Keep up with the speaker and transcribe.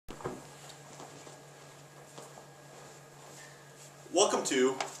Welcome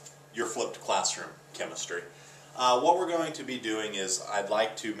to your flipped classroom chemistry. What we're going to be doing is I'd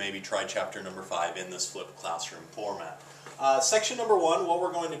like to maybe try chapter number 5 in this flipped classroom format. Section number 1, what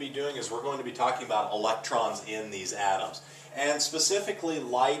we're going to be doing is we're going to be talking about electrons in these atoms, and specifically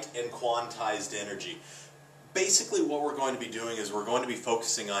light and quantized energy. Basically what we're going to be doing is we're going to be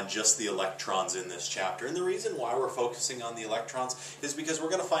focusing on just the electrons in this chapter. And the reason why we're focusing on the electrons is because we're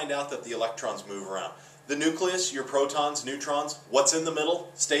going to find out that the electrons move around. The nucleus, your protons, neutrons, what's in the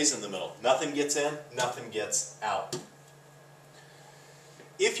middle stays in the middle. Nothing gets in, nothing gets out.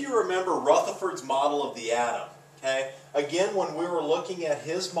 If you remember Rutherford's model of the atom, okay, again when we were looking at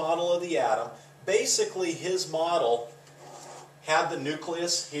his model of the atom, basically his model had the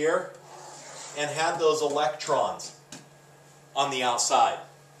nucleus here and had those electrons on the outside.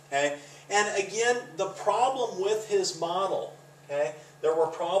 Okay? And again, the problem with his model, okay, there were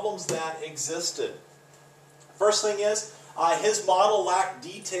problems that existed. First thing is, his model lacked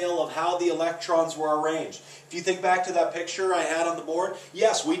detail of how the electrons were arranged. If you think back to that picture I had on the board,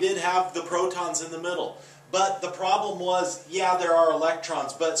 yes, we did have the protons in the middle. But the problem was, yeah, there are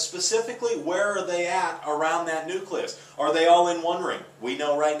electrons, but specifically, where are they at around that nucleus? Are they all in one ring? We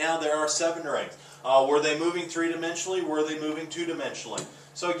know right now there are 7 rings. Were they moving 3-dimensionally? Were they moving 2-dimensionally?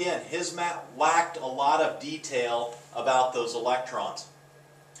 So again, his map lacked a lot of detail about those electrons.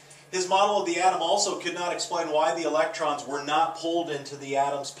 His model of the atom also could not explain why the electrons were not pulled into the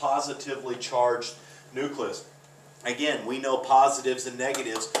atom's positively charged nucleus. Again, we know positives and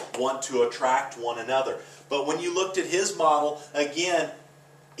negatives want to attract one another. But when you looked at his model, again,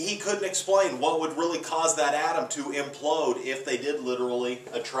 he couldn't explain what would really cause that atom to implode if they did literally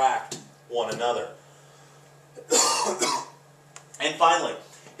attract one another. And finally,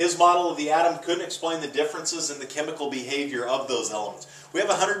 his model of the atom couldn't explain the differences in the chemical behavior of those elements. We have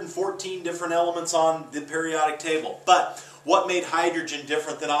 114 different elements on the periodic table, but what made hydrogen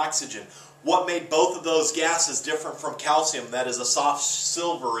different than oxygen? What made both of those gases different from calcium, that is a soft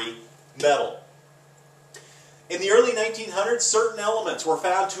silvery metal? In the early 1900s, certain elements were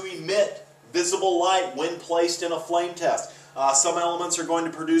found to emit visible light when placed in a flame test. Some elements are going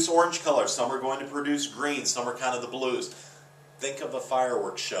to produce orange color, some are going to produce green, some are kind of the blues. Think of a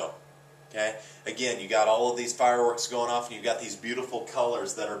fireworks show. Okay? Again, you got all of these fireworks going off and you've got these beautiful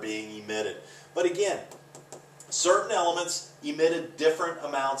colors that are being emitted. But again, certain elements emitted different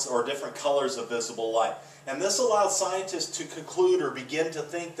amounts or different colors of visible light. And this allowed scientists to conclude or begin to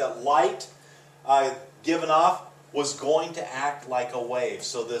think that light given off was going to act like a wave.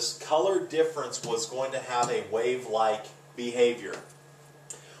 So this color difference was going to have a wave-like behavior.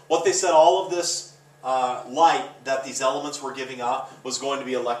 What they said, all of this light that these elements were giving off was going to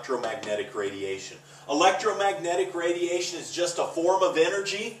be electromagnetic radiation. Electromagnetic radiation is just a form of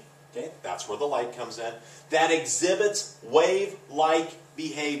energy, okay, that's where the light comes in, that exhibits wave-like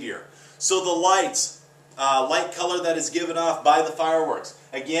behavior. So the light color that is given off by the fireworks,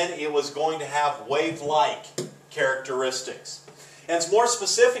 again, it was going to have wave-like characteristics. And more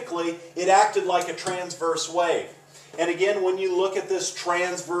specifically, it acted like a transverse wave. And again, when you look at this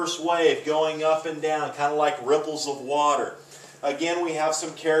transverse wave going up and down, kind of like ripples of water, again, we have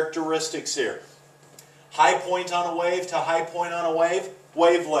some characteristics here. High point on a wave to high point on a wave,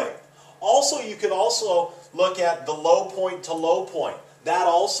 wavelength. Also, you could also look at the low point to low point. That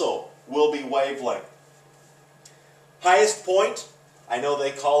also will be wavelength. Highest point, I know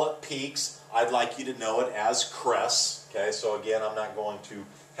they call it peaks. I'd like you to know it as crests. Okay, so again, I'm not going to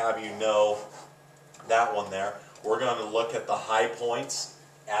have you know that one there. We're going to look at the high points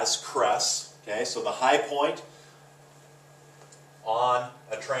as crests. Okay, so the high point on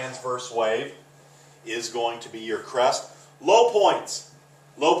a transverse wave is going to be your crest. Low points.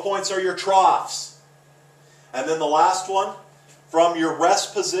 Low points are your troughs. And then the last one, from your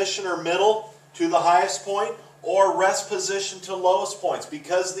rest position or middle to the highest point, or rest position to lowest points.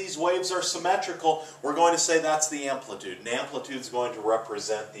 Because these waves are symmetrical, we're going to say that's the amplitude. And amplitude is going to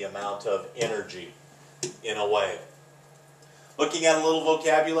represent the amount of energy in a wave. Looking at a little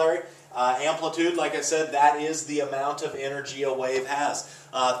vocabulary, amplitude, like I said, that is the amount of energy a wave has.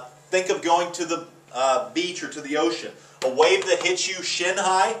 Think of going to the beach or to the ocean. A wave that hits you shin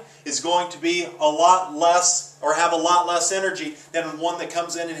high is going to be a lot less, or have a lot less energy than one that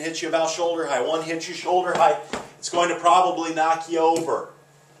comes in and hits you about shoulder high. One hits you shoulder high, it's going to probably knock you over.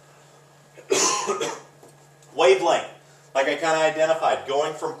 Wavelength, like I kind of identified,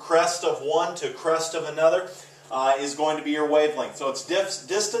 going from crest of one to crest of another is going to be your wavelength. So it's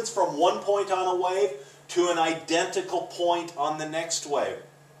distance from one point on a wave to an identical point on the next wave.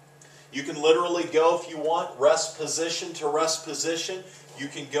 You can literally go, if you want, rest position to rest position. You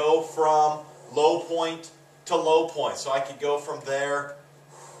can go from low point to low point. So I could go from there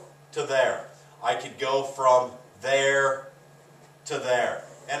to there. I could go from there to there.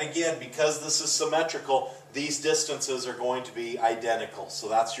 And again, because this is symmetrical, these distances are going to be identical. So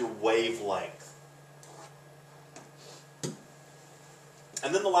that's your wavelength.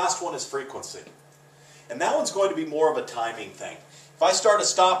 And then the last one is frequency. And that one's going to be more of a timing thing. If I start a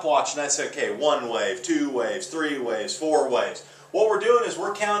stopwatch and I say, okay, 1 wave, 2 waves, 3 waves, 4 waves, what we're doing is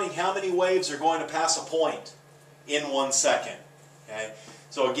we're counting how many waves are going to pass a point in 1 second. Okay?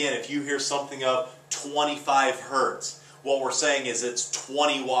 So again, if you hear something of 25 hertz, what we're saying is it's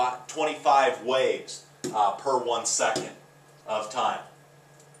 25 waves per 1 second of time.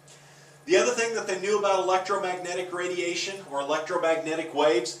 The other thing that they knew about electromagnetic radiation or electromagnetic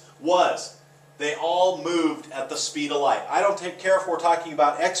waves was they all moved at the speed of light. I don't care if we're talking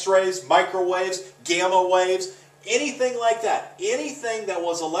about X-rays, microwaves, gamma waves, anything like that. Anything that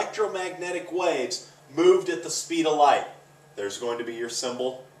was electromagnetic waves moved at the speed of light. There's going to be your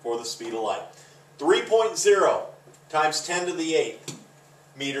symbol for the speed of light. 3.0 times 10 to the 8th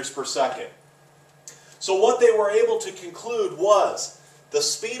meters per second. So what they were able to conclude was the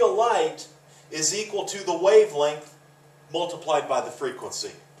speed of light is equal to the wavelength multiplied by the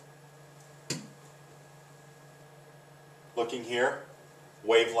frequency. Looking here,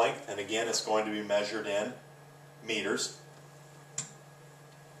 wavelength, and again it's going to be measured in meters.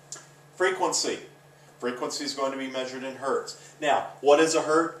 Frequency. Frequency is going to be measured in hertz. Now, what is a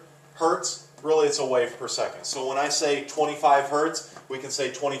hertz? Really, it's a wave per second. So when I say 25 hertz, we can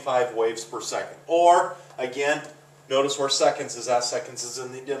say 25 waves per second. Or, again, notice where seconds is at. Seconds is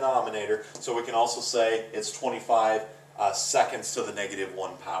in the denominator. So we can also say it's 25 seconds to the negative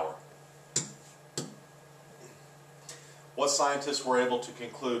 1 power. What scientists were able to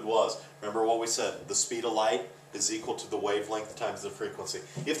conclude was, remember what we said, the speed of light is equal to the wavelength times the frequency.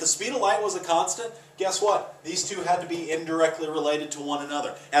 If the speed of light was a constant, guess what? These two had to be indirectly related to one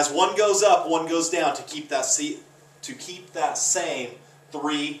another. As one goes up, one goes down to keep that same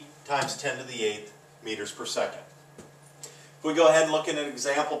 3 times 10 to the 8th meters per second. If we go ahead and look at an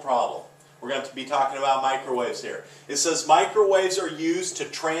example problem, we're going to be talking about microwaves here. It says microwaves are used to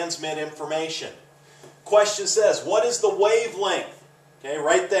transmit information. Question says, what is the wavelength? Okay,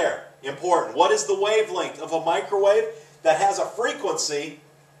 right there. Important. What is the wavelength of a microwave that has a frequency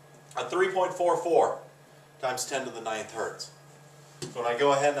of 3.44 times 10 to the 9th hertz? So when I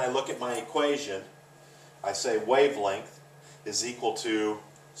go ahead and I look at my equation, I say wavelength is equal to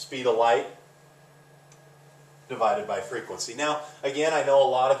speed of light divided by frequency. Now, again, I know a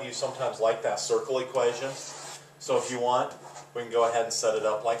lot of you sometimes like that circle equation. So if you want, we can go ahead and set it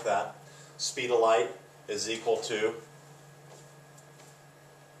up like that. Speed of light is equal to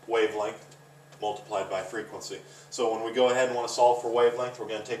wavelength multiplied by frequency. So when we go ahead and want to solve for wavelength, we're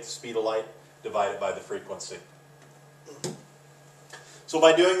going to take the speed of light divided by the frequency. So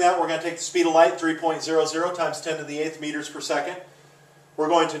by doing that, we're going to take the speed of light, 3.00 times 10 to the 8th meters per second. We're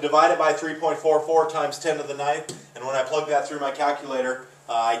going to divide it by 3.44 times 10 to the 9th, and when I plug that through my calculator,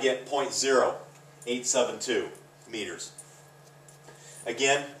 I get 0.0872 meters.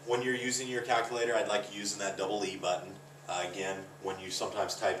 Again, when you're using your calculator, I'd like you using that double E button. Again, when you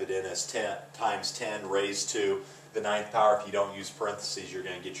sometimes type it in as 10 times 10 raised to the 9th power, if you don't use parentheses, you're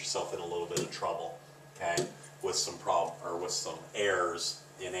going to get yourself in a little bit of trouble, okay, with some errors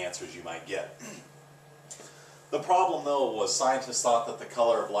in answers you might get. The problem, though, was scientists thought that the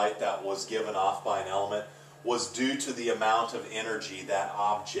color of light that was given off by an element was due to the amount of energy that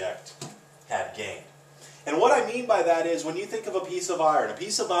object had gained. And what I mean by that is when you think of a piece of iron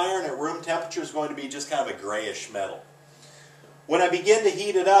at room temperature is going to be just kind of a grayish metal. When I begin to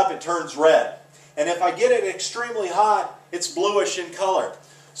heat it up, it turns red. And if I get it extremely hot, it's bluish in color.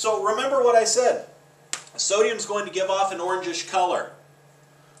 So remember what I said. Sodium is going to give off an orangish color.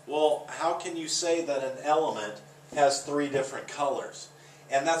 Well, how can you say that an element has 3 different colors?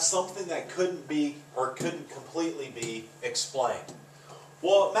 And that's something that couldn't completely be explained.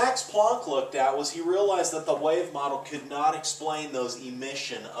 Well, what Max Planck looked at was he realized that the wave model could not explain those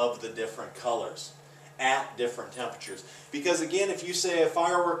emission of the different colors at different temperatures. Because again, if you say a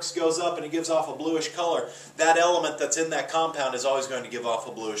fireworks goes up and it gives off a bluish color, that element that's in that compound is always going to give off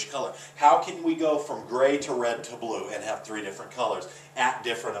a bluish color. How can we go from gray to red to blue and have 3 different colors at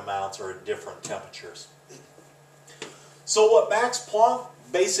different amounts or at different temperatures? So what Max Planck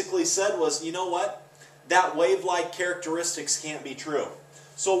basically said was, you know what? That wave-like characteristics can't be true.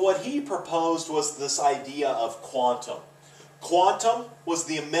 So what he proposed was this idea of quantum. Quantum was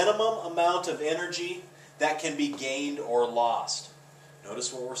the minimum amount of energy that can be gained or lost.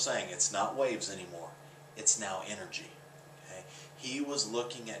 Notice what we're saying. It's not waves anymore. It's now energy. Okay? He was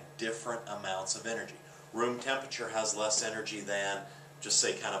looking at different amounts of energy. room temperature has less energy than, just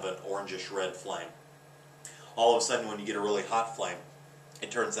say, kind of an orangish red flame. All of a sudden, when you get a really hot flame, it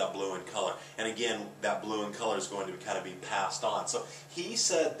turns that blue in color. And again, that blue in color is going to kind of be passed on. So he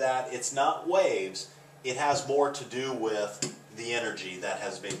said that it's not waves, it has more to do with the energy that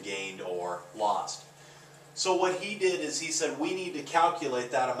has been gained or lost. So what he did is he said we need to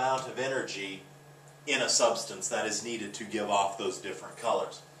calculate that amount of energy in a substance that is needed to give off those different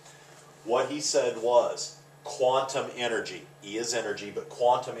colors. What he said was quantum energy. E is energy, but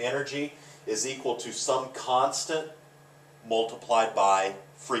quantum energy is equal to some constant multiplied by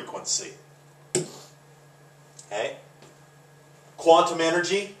frequency. Okay? Quantum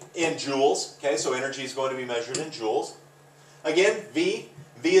energy in joules. Okay, so energy is going to be measured in joules. Again, V.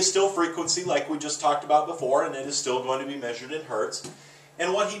 V is still frequency like we just talked about before, and it is still going to be measured in hertz.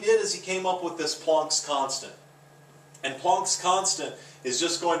 And what he did is he came up with this Planck's constant. And Planck's constant is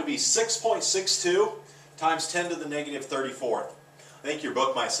just going to be 6.62 times 10 to the negative 34th. I think your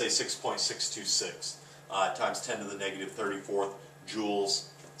book might say 6.626 times 10 to the negative 34th joules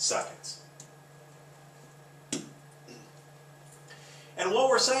seconds. And what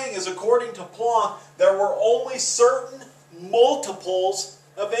we're saying is, according to Planck, there were only certain multiples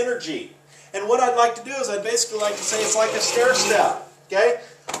of energy. And what I'd like to do is I'd basically like to say it's like a stair step. Okay?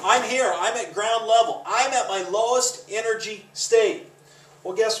 I'm here. I'm at ground level. I'm at my lowest energy state.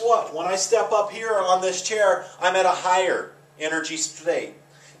 Well, guess what? When I step up here on this chair, I'm at a higher energy state.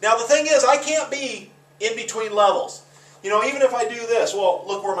 Now, the thing is, I can't be in between levels. You know, even if I do this, well,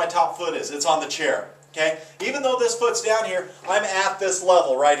 look where my top foot is. It's on the chair. Okay? Even though this foot's down here, I'm at this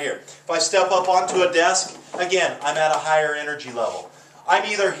level right here. If I step up onto a desk, again, I'm at a higher energy level. I'm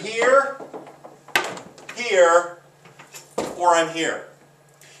either here, here, or I'm here.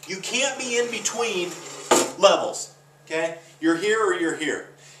 You can't be in between levels. Okay? You're here or you're here.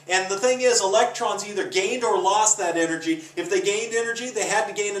 And the thing is, electrons either gained or lost that energy. If they gained energy, they had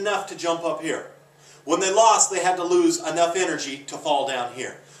to gain enough to jump up here. When they lost, they had to lose enough energy to fall down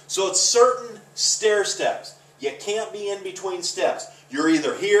here. So it's certain stair steps. You can't be in between steps. You're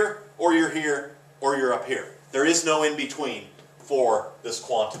either here or you're up here. There is no in between for this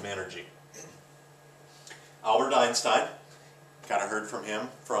quantum energy. Albert Einstein, kind of heard from him,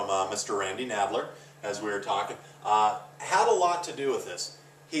 from Mr. Randy Nadler, as we were talking, had a lot to do with this.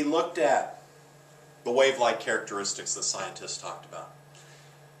 He looked at the wave-like characteristics that scientists talked about.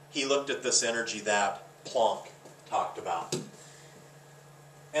 He looked at this energy that Planck talked about.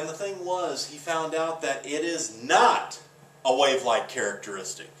 And the thing was, he found out that it is not a wave-like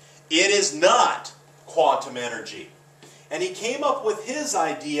characteristic. It is not quantum energy. And he came up with his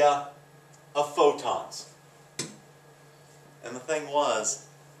idea of photons. And the thing was,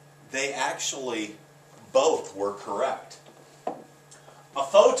 they actually both were correct. A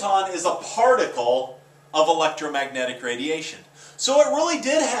photon is a particle of electromagnetic radiation. So it really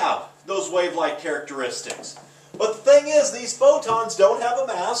did have those wave-like characteristics. But the thing is, these photons don't have a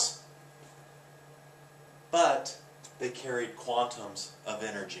mass, but they carried quantums of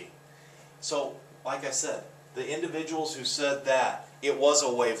energy. So, like I said, the individuals who said that it was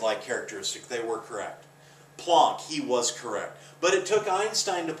a wave-like characteristic, they were correct. Planck, he was correct. But it took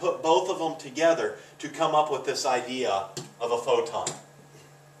Einstein to put both of them together to come up with this idea of a photon.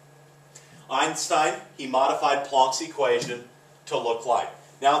 Einstein, he modified Planck's equation to look like.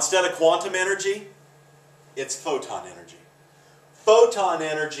 Now, instead of quantum energy, it's photon energy. Photon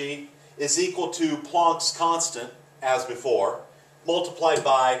energy is equal to Planck's constant, as before, multiplied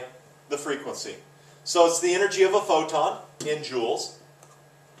by the frequency. So it's the energy of a photon in joules.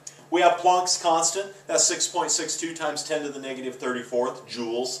 We have Planck's constant, that's 6.62 times 10 to the negative 34th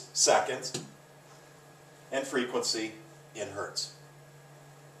joules seconds, and frequency in hertz.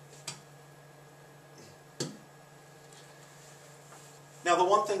 Now, the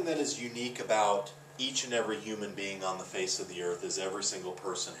one thing that is unique about each and every human being on the face of the earth is every single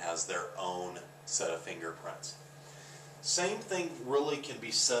person has their own set of fingerprints. Same thing really can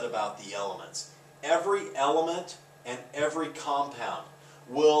be said about the elements. Every element and every compound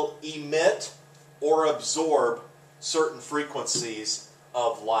will emit or absorb certain frequencies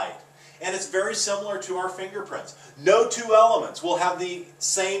of light. And it's very similar to our fingerprints. No two elements will have the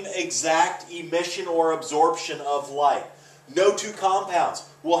same exact emission or absorption of light. No two compounds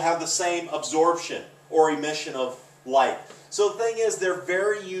will have the same absorption or emission of light. So the thing is, they're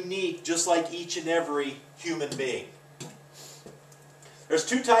very unique, just like each and every human being. There's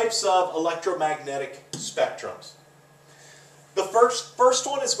two types of electromagnetic spectrums. The first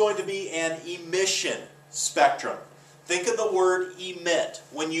one is going to be an emission spectrum. Think of the word emit.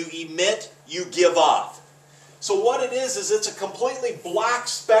 When you emit, you give off. So what it is it's a completely black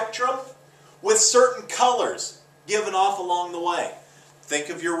spectrum with certain colors given off along the way. Think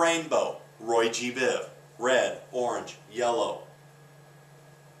of your rainbow. Roy G. Biv. Red, orange, yellow,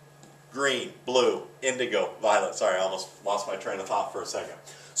 green, blue, indigo, violet. Sorry, I almost lost my train of thought for a second.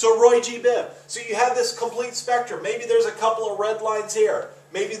 So Roy G. Biv. So you have this complete spectrum. Maybe there's a couple of red lines here.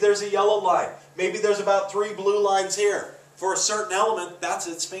 Maybe there's a yellow line. Maybe there's about 3 blue lines here. For a certain element, that's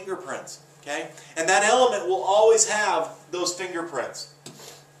its fingerprints. Okay? And that element will always have those fingerprints.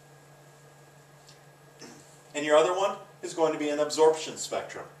 And your other one is going to be an absorption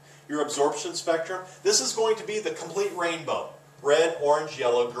spectrum. Your absorption spectrum, this is going to be the complete rainbow. Red, orange,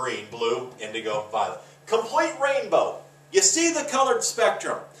 yellow, green, blue, indigo, violet. Complete rainbow. You see the colored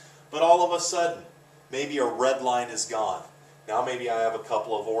spectrum. But all of a sudden, maybe a red line is gone. Now maybe I have a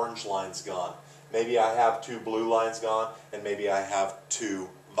couple of orange lines gone. Maybe I have 2 blue lines gone, and maybe I have 2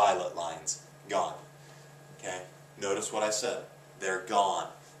 violet lines gone. Okay? Notice what I said. They're gone.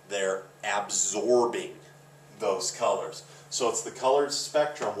 They're absorbing those colors. So it's the colored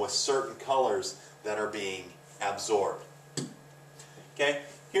spectrum with certain colors that are being absorbed. Okay?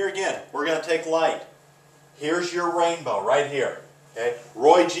 Here again, we're going to take light. Here's your rainbow right here. Okay?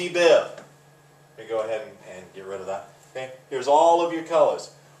 Roy G. Biv. Let me go ahead and get rid of that. Okay? Here's all of your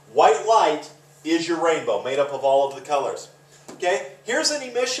colors. White light is your rainbow, made up of all of the colors. Okay? Here's an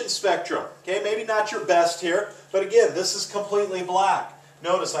emission spectrum. Okay? Maybe not your best here, but again, this is completely black.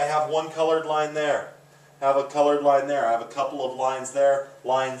 Notice I have one colored line there. I have a colored line there. I have a couple of lines there,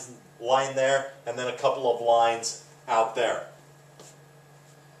 line there, and then a couple of lines out there.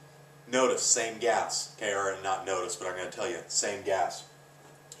 Notice, same gas. Okay, or not notice, but I'm going to tell you, same gas.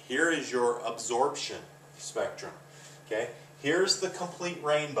 Here is your absorption spectrum. Okay? Here's the complete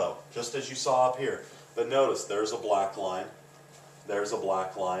rainbow, just as you saw up here. But notice, there's a black line. There's a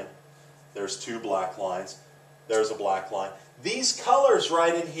black line. There's 2 black lines. There's a black line. These colors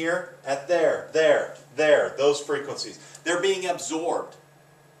right in here, at there, those frequencies, they're being absorbed.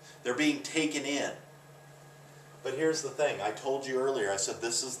 They're being taken in. But here's the thing. I told you earlier, I said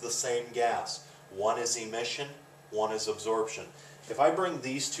this is the same gas. One is emission, one is absorption. If I bring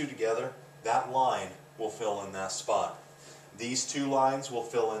these 2 together, that line will fill in that spot. These 2 lines will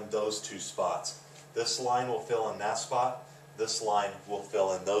fill in those 2 spots. This line will fill in that spot. This line will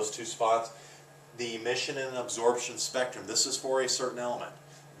fill in those 2 spots. The emission and absorption spectrum, this is for a certain element.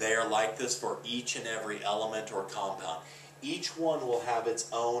 They are like this for each and every element or compound. Each one will have its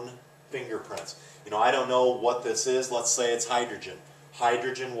own fingerprints. You know, I don't know what this is. Let's say it's hydrogen.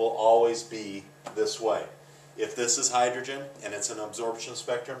 Hydrogen will always be this way. If this is hydrogen and it's an absorption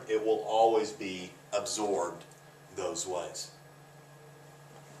spectrum, it will always be absorbed those ways.